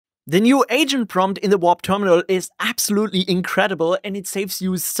The new agent prompt in the Warp terminal is absolutely incredible, and it saves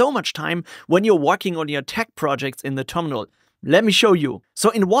you so much time when you're working on your tech projects in the terminal. Let me show you.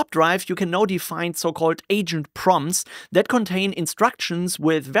 So in Warp Drive, you can now define so-called agent prompts that contain instructions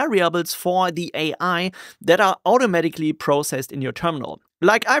with variables for the AI that are automatically processed in your terminal.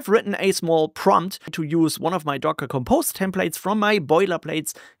 Like, I've written a small prompt to use one of my Docker Compose templates from my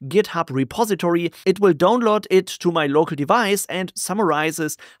boilerplates GitHub repository. It will download it to my local device and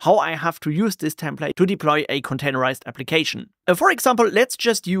summarizes how I have to use this template to deploy a containerized application. For example, let's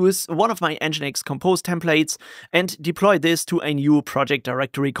just use one of my Nginx Compose templates and deploy this to a new project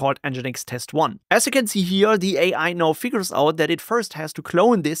directory called Nginx Test1. As you can see here, the AI now figures out that it first has to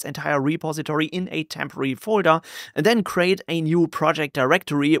clone this entire repository in a temporary folder and then create a new project directory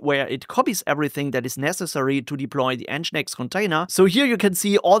where it copies everything that is necessary to deploy the Nginx container. So here you can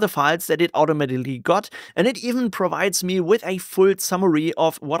see all the files that it automatically got, and it even provides me with a full summary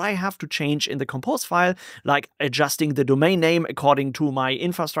of what I have to change in the Compose file, like adjusting the domain name according to my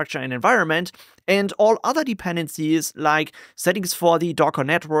infrastructure and environment, and all other dependencies like settings for the Docker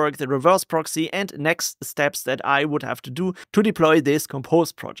network, the reverse proxy, and next steps that I would have to do to deploy this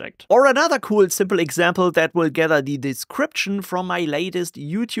Compose project. Or another cool simple example that will gather the description from my latest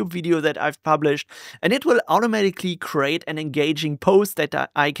YouTube video that I've published, and it will automatically create an engaging post that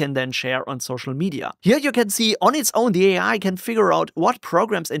I can then share on social media. Here you can see on its own the AI can figure out what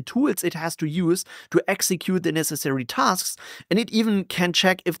programs and tools it has to use to execute the necessary tasks, and it even can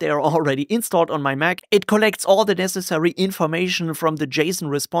check if they are already installed on my Mac. It collects all the necessary information from the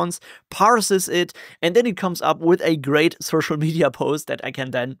JSON response, parses it, and then it comes up with a great social media post that I can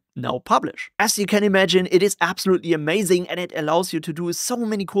then now publish. As you can imagine, it is absolutely amazing, and it allows you to do so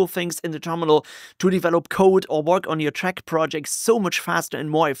many cool things in the terminal, to develop code or work on your tech projects so much faster and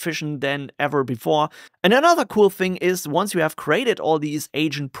more efficient than ever before. And another cool thing is, once you have created all these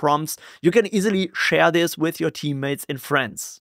agent prompts, you can easily share this with your teammates and friends.